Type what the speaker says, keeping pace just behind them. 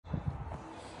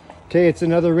Okay, it's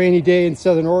another rainy day in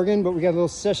Southern Oregon, but we got a little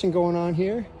session going on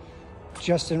here.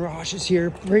 Justin Rosh is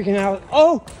here breaking out.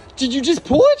 Oh, did you just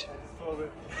pull it? I pulled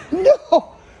it.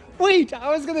 No, wait, I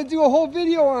was gonna do a whole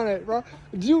video on it, bro.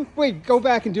 Wait, go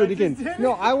back and do it again.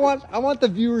 No, I want the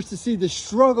viewers to see the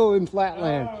struggle in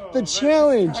Flatland, the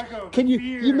challenge.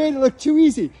 You made it look too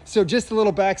easy. So just a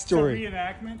little backstory.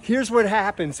 Reenactment. Here's what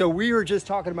happened. So we were just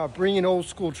talking about bringing old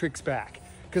school tricks back.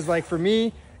 Because like for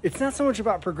me, it's not so much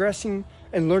about progressing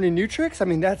and learning new tricks. I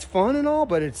mean, that's fun and all,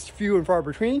 but it's few and far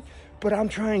between. But I'm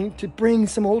trying to bring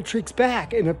some old tricks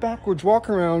back. And a backwards walk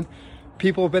around,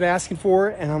 people have been asking for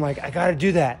it. And I'm like, I got to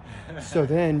do that. So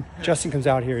then Justin comes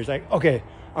out here. He's like, okay,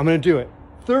 I'm going to do it.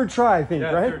 Third try, I think,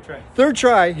 right? Third try. Third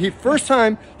try. First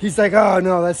time, he's like, oh,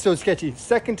 no, that's so sketchy.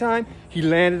 Second time, he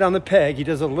landed on the peg. He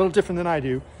does it a little different than I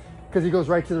do because he goes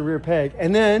right to the rear peg.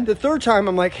 And then the third time,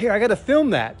 I'm like, here, I got to film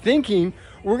that, thinking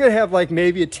we're going to have like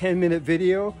maybe a 10-minute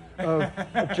video of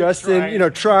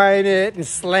Justin, trying it and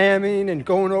slamming and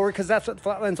going over, because that's what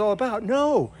Flatland's all about.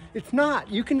 No, it's not.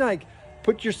 You can like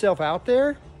put yourself out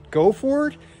there, go for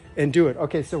it, and do it.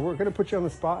 Okay, so we're gonna put you on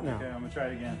the spot now. Okay, I'm gonna try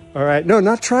it again. All right, no,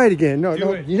 not try it again. No,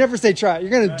 Do it. You never say try it.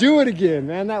 You're gonna do it again,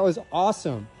 man. That was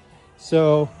awesome.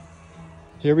 So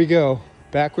here we go,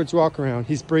 backwards walk around.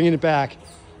 He's bringing it back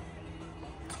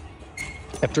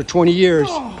after 20 years.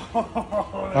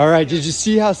 All right, did you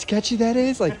see how sketchy that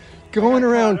is? Like going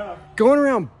around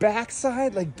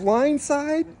backside, like blind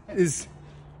side is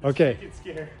okay. Get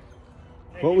scared.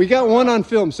 Well, we got one on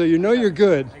film, so you know you're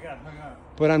good. I got hung up.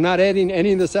 But I'm not editing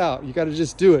any of this out. You got to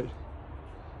just do it.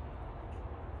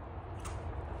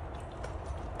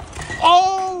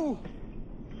 Oh!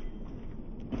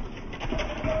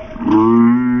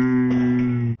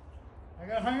 I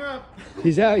got hung up.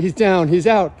 He's out. He's down. He's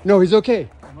out. No, he's okay.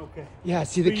 I'm okay. Yeah,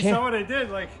 see the But you saw what I did?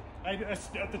 Like,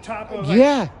 at the top of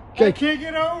Yeah. I Okay. can't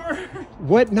get over.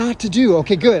 What not to do.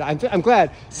 Okay, good. I'm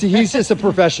glad. See, he's just a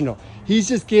professional. He's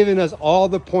just giving us all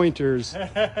the pointers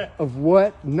of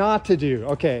what not to do.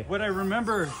 Okay. What I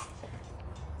remember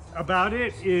about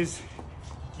it is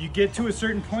you get to a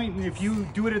certain point, and if you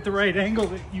do it at the right angle,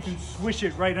 you can swish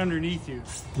it right underneath you.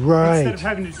 Right. Instead of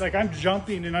having to, like, I'm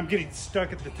jumping and I'm getting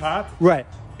stuck at the top. Right.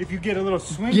 If you get a little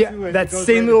swing Yeah, to it, that it goes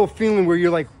same right little feeling where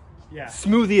you're like yeah.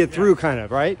 smoothie it through kind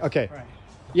of, right? Okay. Right.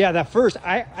 Yeah, that first,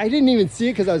 I didn't even see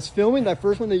it because I was filming that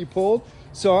first one that you pulled.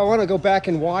 So I want to go back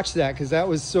and watch that because that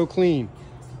was so clean.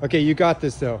 Okay, you got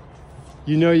this though.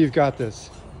 You know you've got this.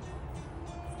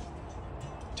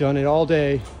 Done it all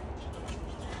day.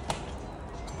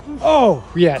 Oh,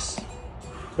 yes.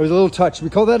 It was a little touch. We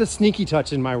call that a sneaky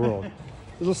touch in my world. A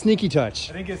little sneaky touch.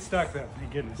 I didn't get stuck though,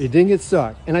 thank goodness. It didn't get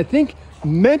stuck. And I think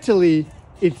mentally,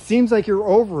 it seems like you're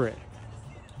over it.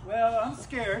 Well, I'm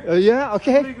scared. Yeah,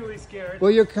 okay. I'm legally scared. Well,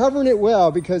 you're covering it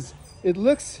well because it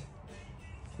looks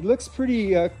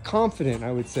pretty confident,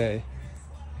 I would say.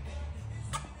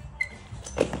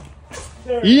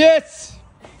 There. Yes!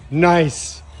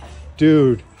 Nice.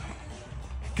 Dude.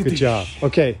 Good job.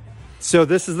 Okay. So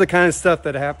this is the kind of stuff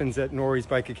that happens at Norrie's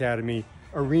Bike Academy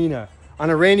Arena. On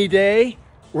a rainy day,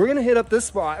 we're going to hit up this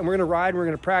spot and we're going to ride and we're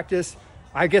going to practice.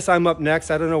 I guess I'm up next.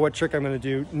 I don't know what trick I'm going to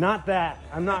do. Not that.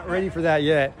 I'm not ready for that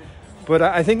yet. But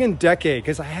I think in decade,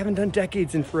 because I haven't done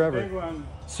decades in forever. Big one.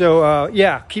 So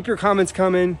yeah, keep your comments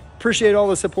coming. Appreciate all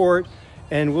the support.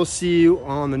 And we'll see you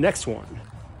on the next one.